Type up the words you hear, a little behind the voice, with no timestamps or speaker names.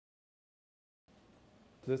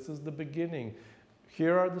This is the beginning.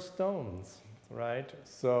 Here are the stones, right?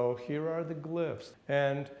 So here are the glyphs.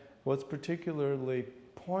 And what's particularly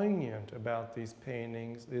poignant about these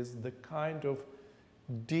paintings is the kind of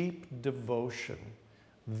deep devotion,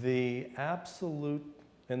 the absolute,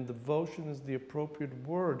 and devotion is the appropriate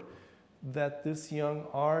word, that this young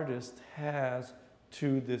artist has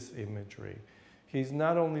to this imagery. He's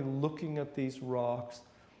not only looking at these rocks,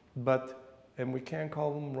 but, and we can't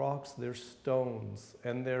call them rocks, they're stones,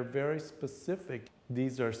 and they're very specific.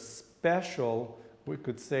 These are special, we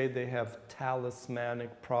could say they have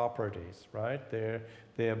talismanic properties, right?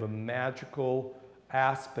 They have a magical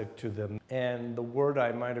aspect to them. And the word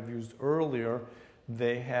I might have used earlier,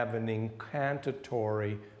 they have an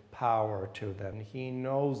incantatory power to them. He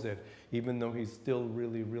knows it, even though he's still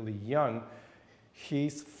really, really young.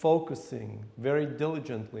 He's focusing very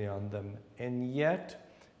diligently on them. And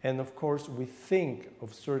yet, and of course, we think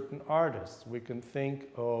of certain artists. We can think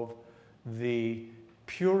of the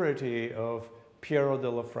purity of Piero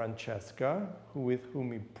della Francesca, with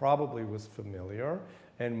whom he probably was familiar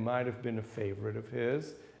and might have been a favorite of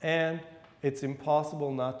his. And it's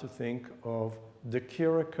impossible not to think of De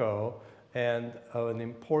Chirico, and an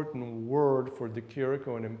important word for De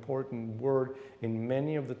Chirico, an important word in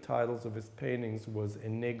many of the titles of his paintings was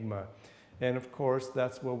enigma. And of course,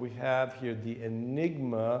 that's what we have here. The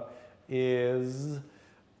enigma is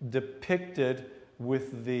depicted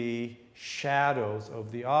with the shadows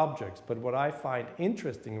of the objects. But what I find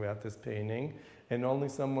interesting about this painting, and only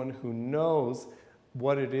someone who knows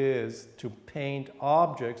what it is to paint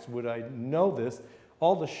objects would I know this,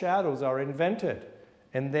 all the shadows are invented.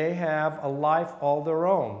 And they have a life all their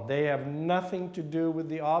own. They have nothing to do with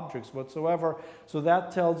the objects whatsoever. So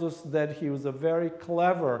that tells us that he was a very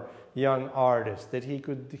clever young artist, that he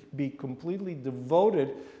could be completely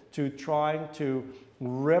devoted to trying to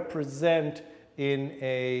represent in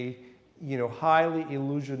a highly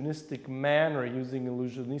illusionistic manner, using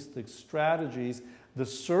illusionistic strategies, the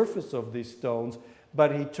surface of these stones,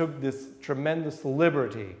 but he took this tremendous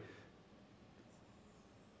liberty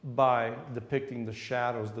by depicting the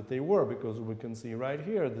shadows that they were, because we can see right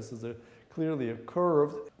here, this is clearly a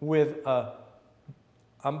curve with a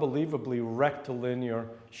unbelievably rectilinear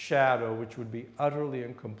shadow, which would be utterly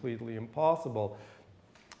and completely impossible.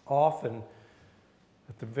 Often,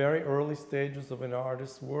 at the very early stages of an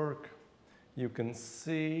artist's work, you can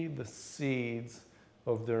see the seeds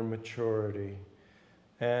of their maturity.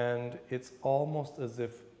 And it's almost as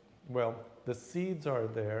if, well, the seeds are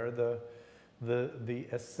there, the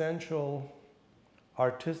essential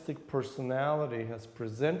artistic personality has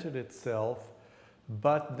presented itself,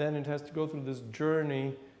 but then it has to go through this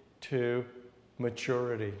journey to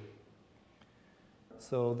maturity.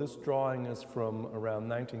 So this drawing is from around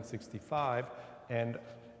 1965, and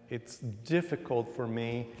it's difficult for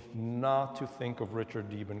me not to think of Richard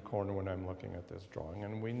Diebenkorn when I'm looking at this drawing.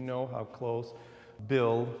 And we know how close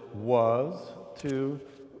Bill was to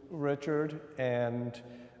Richard, and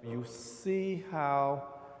you see how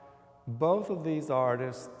both of these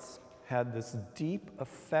artists had this deep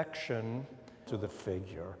affection to the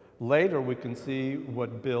figure. Later we can see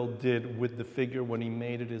what Bill did with the figure when he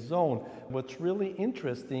made it his own. What's really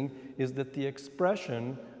interesting is that the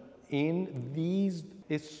expression in these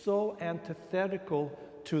is so antithetical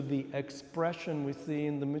to the expression we see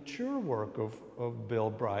in the mature work of Bill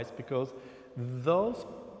Brice, because those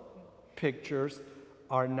pictures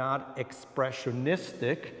are not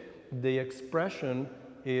expressionistic. The expression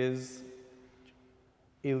is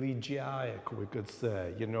elegiac, we could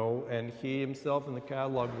say, and he himself in the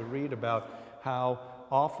catalog, we read about how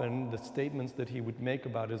often the statements that he would make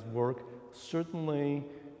about his work certainly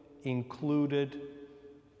included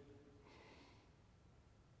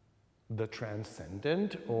the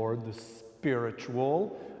transcendent or the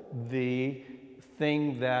spiritual, the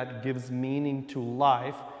thing that gives meaning to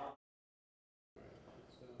life.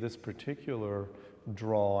 This particular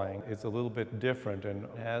drawing is a little bit different and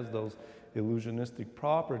has those illusionistic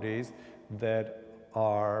properties that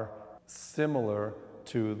are similar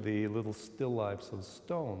to the little still lifes of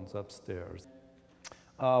stones upstairs.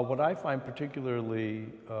 What I find particularly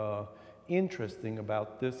interesting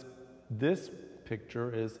about this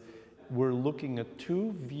picture is we're looking at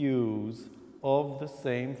two views of the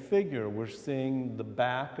same figure. We're seeing the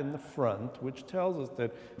back and the front, which tells us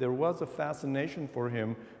that there was a fascination for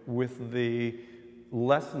him with the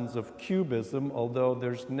lessons of Cubism, although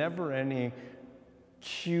there's never any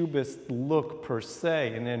Cubist look per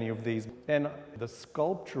se in any of these. And the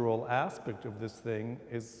sculptural aspect of this thing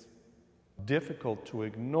is difficult to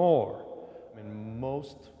ignore. And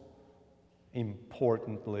most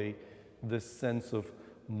importantly, this sense of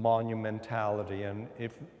monumentality. And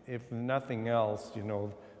if nothing else, you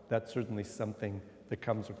know, that's certainly something that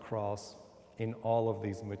comes across in all of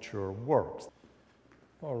these mature works.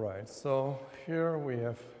 All right, so here we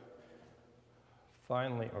have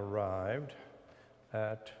finally arrived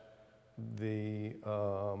at the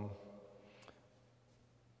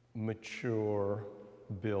mature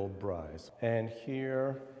Bill Brice. And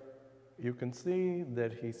here you can see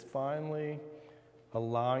that he's finally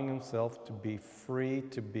allowing himself to be free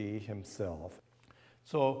to be himself.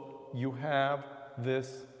 So you have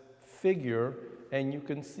this figure, and you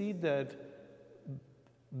can see that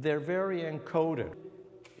they're very encoded.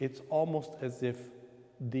 It's almost as if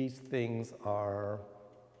these things are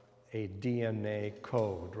a DNA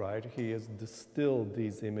code, right? He has distilled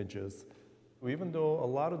these images. Even though a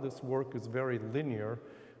lot of this work is very linear,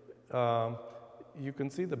 you can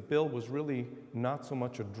see that Bill was really not so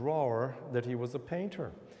much a drawer, that he was a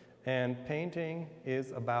painter. And painting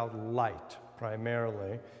is about light,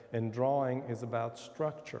 primarily, and drawing is about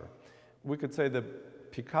structure. We could say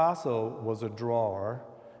that Picasso was a drawer,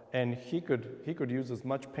 and he could use as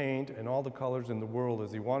much paint and all the colors in the world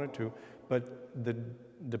as he wanted to, but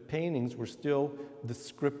the paintings were still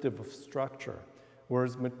descriptive of structure.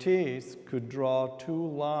 Whereas Matisse could draw two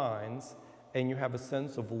lines and you have a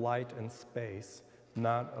sense of light and space,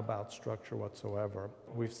 not about structure whatsoever.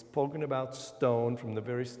 We've spoken about stone from the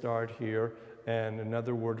very start here, and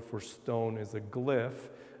another word for stone is a glyph,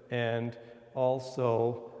 and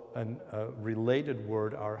also a related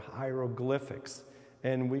word are hieroglyphics.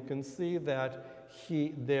 And we can see that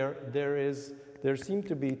there seem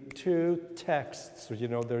to be two texts. You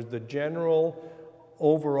know, there's the general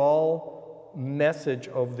overall message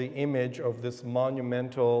of the image of this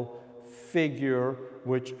monumental figure,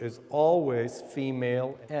 which is always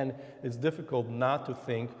female, and it's difficult not to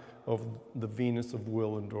think of the Venus of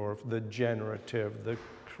Willendorf, the generative, the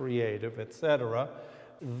creative, etc.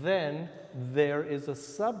 Then there is a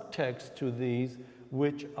subtext to these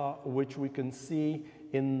which we can see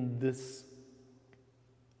in these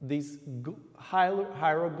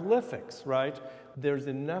hieroglyphics, right? There's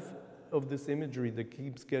enough of this imagery that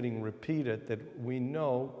keeps getting repeated that we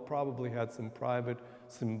know probably had some private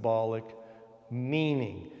symbolic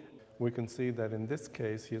meaning. We can see that in this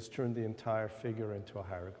case, he has turned the entire figure into a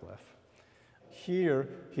hieroglyph. Here,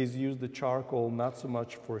 he's used the charcoal not so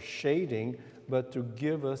much for shading, but to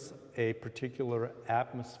give us a particular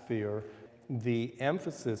atmosphere. The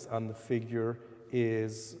emphasis on the figure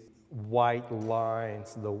is white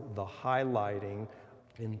lines, the highlighting,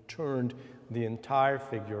 and turned the entire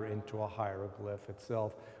figure into a hieroglyph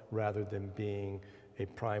itself, rather than being a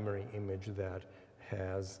primary image that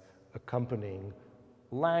has accompanying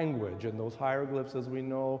language. And those hieroglyphs, as we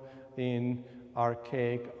know in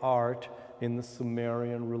archaic art, in the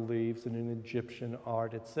Sumerian reliefs and in Egyptian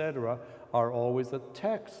art, etc., are always a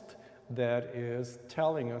text that is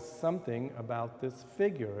telling us something about this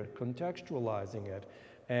figure, contextualizing it.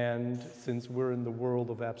 And since we're in the world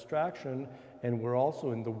of abstraction, and we're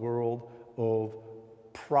also in the world of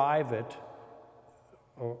private,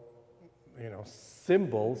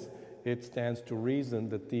 symbols, it stands to reason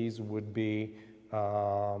that these would be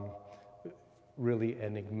really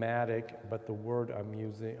enigmatic, but the word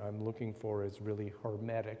I'm looking for is really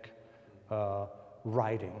hermetic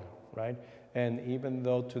writing, right? And even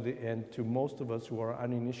though to most of us who are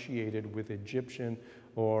uninitiated with Egyptian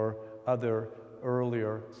or other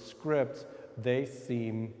earlier scripts, they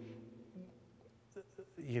seem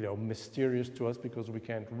mysterious to us because we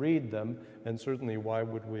can't read them, and certainly why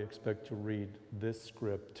would we expect to read this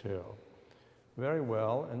script too? Very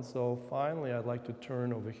well, and so finally I'd like to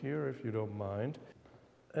turn over here, if you don't mind.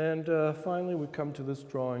 And finally we come to this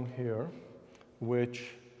drawing here,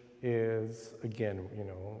 which is, again,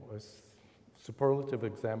 a superlative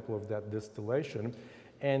example of that distillation.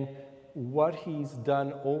 And what he's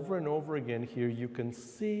done over and over again here, you can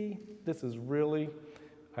see, this is really,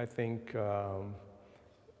 I think,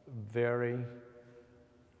 very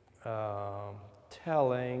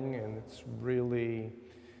telling, and it's really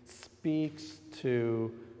speaks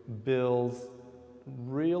to Bill's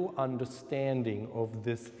real understanding of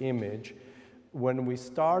this image. When we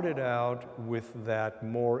started out with that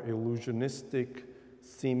more illusionistic,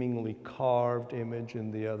 seemingly carved image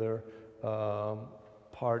in the other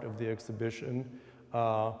part of the exhibition,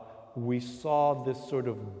 we saw this sort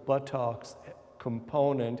of buttocks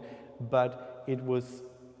component, but it was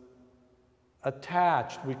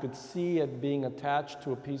attached. We could see it being attached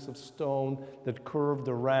to a piece of stone that curved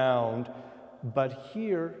around. But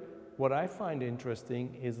here, what I find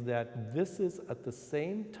interesting is that this is at the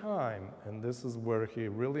same time, and this is where he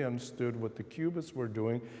really understood what the Cubists were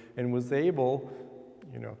doing and was able,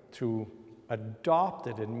 to adopt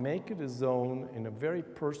it and make it his own in a very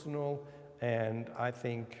personal and I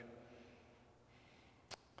think,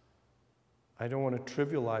 I don't want to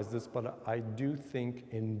trivialize this, but I do think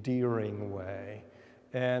endearing way.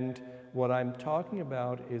 And what I'm talking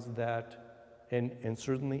about is that, and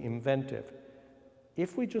certainly inventive.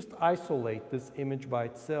 If we just isolate this image by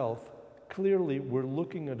itself, clearly we're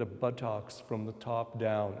looking at a buttocks from the top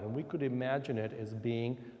down, and we could imagine it as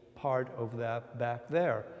being part of that back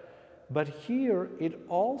there. But here it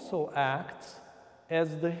also acts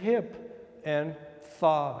as the hip and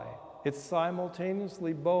thigh. It's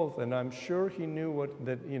simultaneously both, and I'm sure he knew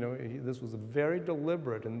this was very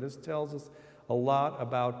deliberate, and this tells us a lot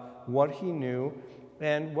about what he knew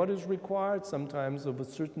and what is required sometimes of a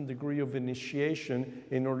certain degree of initiation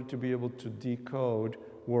in order to be able to decode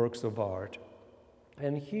works of art.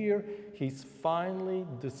 And here he's finally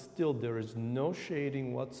distilled. There is no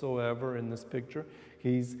shading whatsoever in this picture.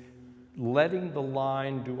 He's letting the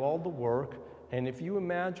line do all the work, and if you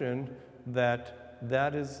imagine that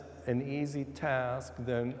that is an easy task,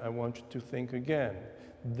 then I want you to think again.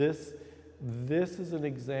 This is an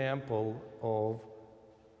example of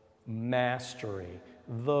mastery.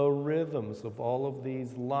 The rhythms of all of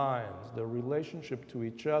these lines, their relationship to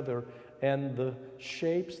each other, and the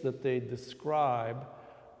shapes that they describe,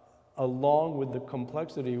 along with the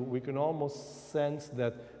complexity, we can almost sense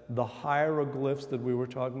that the hieroglyphs that we were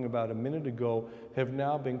talking about a minute ago have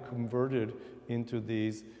now been converted into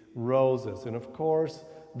these roses. And of course,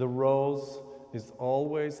 the rose is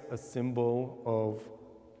always a symbol of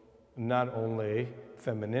not only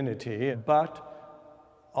femininity, but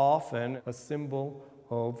often a symbol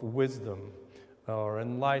of wisdom or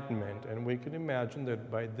enlightenment. And we can imagine that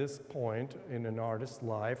by this point in an artist's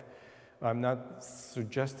life, I'm not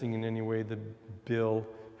suggesting in any way that Bill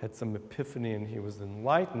had some epiphany and he was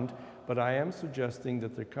enlightened, but I am suggesting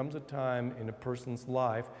that there comes a time in a person's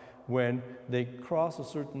life when they cross a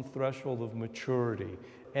certain threshold of maturity.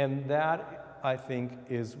 And that, I think,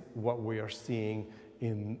 is what we are seeing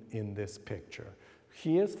in this picture.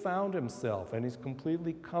 He has found himself and he's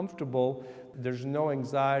completely comfortable. There's no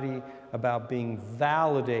anxiety about being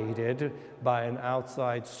validated by an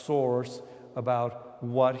outside source about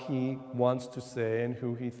what he wants to say and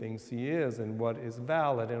who he thinks he is and what is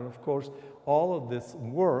valid. And of course, all of this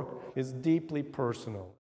work is deeply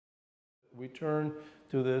personal. We turn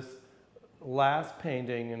to this last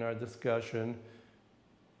painting in our discussion.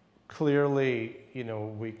 Clearly,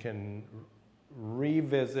 we can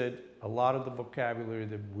revisit a lot of the vocabulary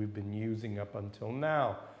that we've been using up until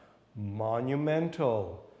now.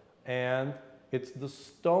 Monumental. And it's the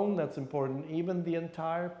stone that's important. Even the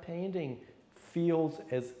entire painting feels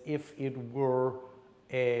as if it were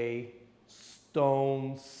a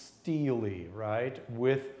stone stele, right?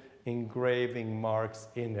 With engraving marks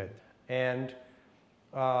in it. And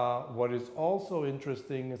what is also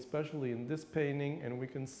interesting, especially in this painting, and we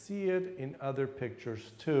can see it in other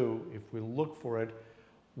pictures too, if we look for it,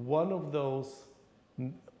 one of those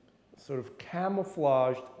sort of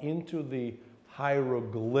camouflaged into the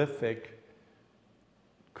hieroglyphic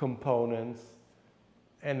components,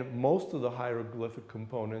 and most of the hieroglyphic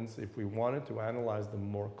components, if we wanted to analyze them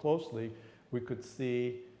more closely, we could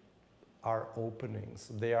see are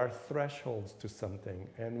openings. They are thresholds to something,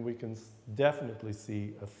 and we can definitely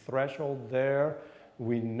see a threshold there.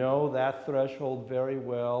 We know that threshold very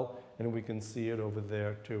well, and we can see it over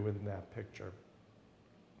there too in that picture.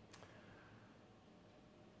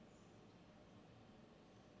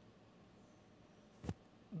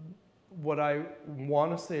 What I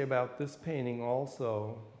want to say about this painting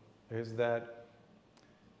also is that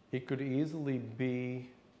it could easily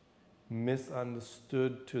be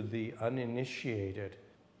misunderstood to the uninitiated.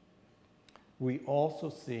 We also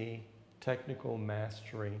see technical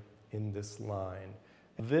mastery in this line.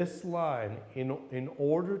 This line, in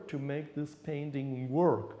order to make this painting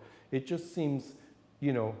work, it just seems,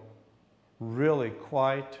 really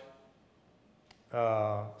quite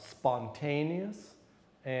spontaneous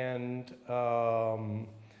and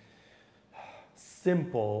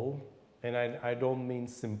simple, and I don't mean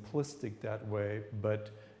simplistic that way,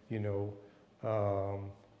 but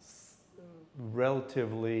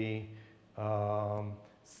relatively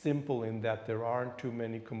simple in that there aren't too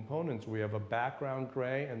many components. We have a background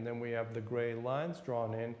gray, and then we have the gray lines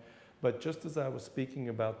drawn in. But just as I was speaking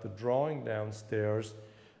about the drawing downstairs,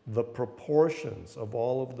 the proportions of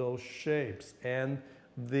all of those shapes and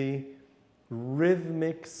the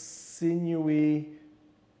rhythmic, sinewy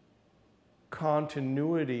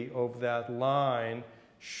continuity of that line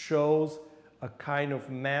shows a kind of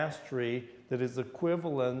mastery that is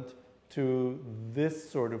equivalent to this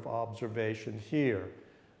sort of observation here.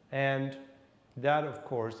 And that, of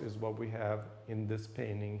course, is what we have in this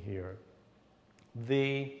painting here.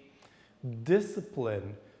 The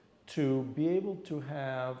discipline to be able to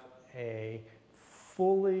have a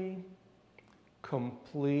fully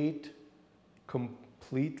completely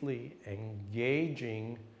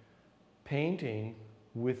engaging painting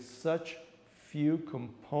with such few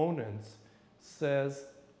components says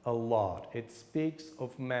a lot. It speaks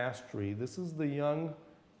of mastery. This is the young,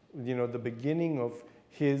 the beginning of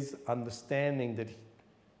his understanding that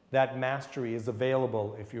that mastery is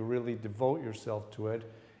available if you really devote yourself to it.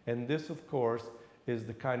 And this, of course, is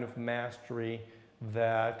the kind of mastery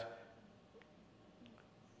that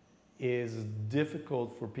is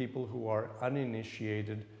difficult for people who are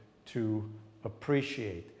uninitiated to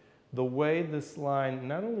appreciate. The way this line,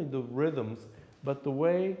 not only the rhythms, but the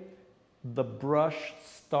way the brush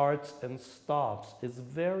starts and stops is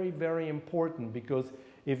very, very important, because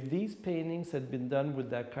if these paintings had been done with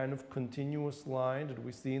that kind of continuous line that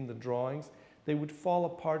we see in the drawings, they would fall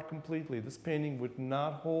apart completely. This painting would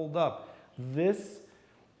not hold up. This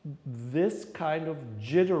kind of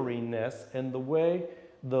jitteriness and the way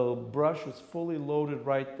the brush is fully loaded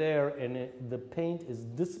right there and the paint is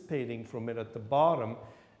dissipating from it at the bottom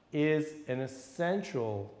is an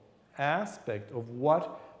essential aspect of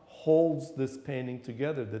what holds this painting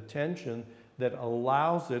together, the tension that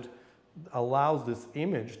allows this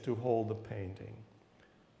image to hold the painting.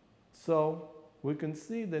 So we can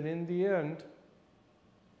see that in the end,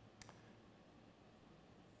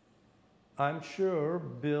 I'm sure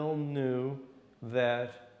Bill knew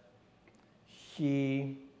that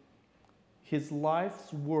his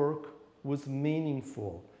life's work was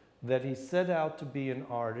meaningful, that he set out to be an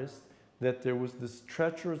artist, that there was this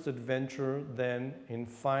treacherous adventure then in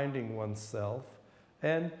finding oneself,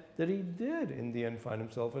 and that he did in the end find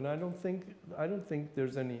himself. And I don't think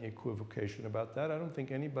there's any equivocation about that. I don't think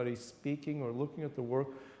anybody speaking or looking at the work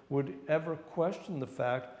would ever question the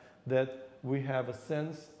fact that we have a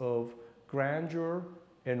sense of grandeur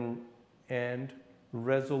and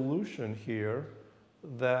resolution here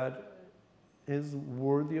that is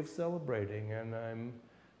worthy of celebrating. And I'm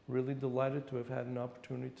really delighted to have had an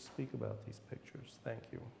opportunity to speak about these pictures. Thank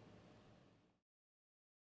you.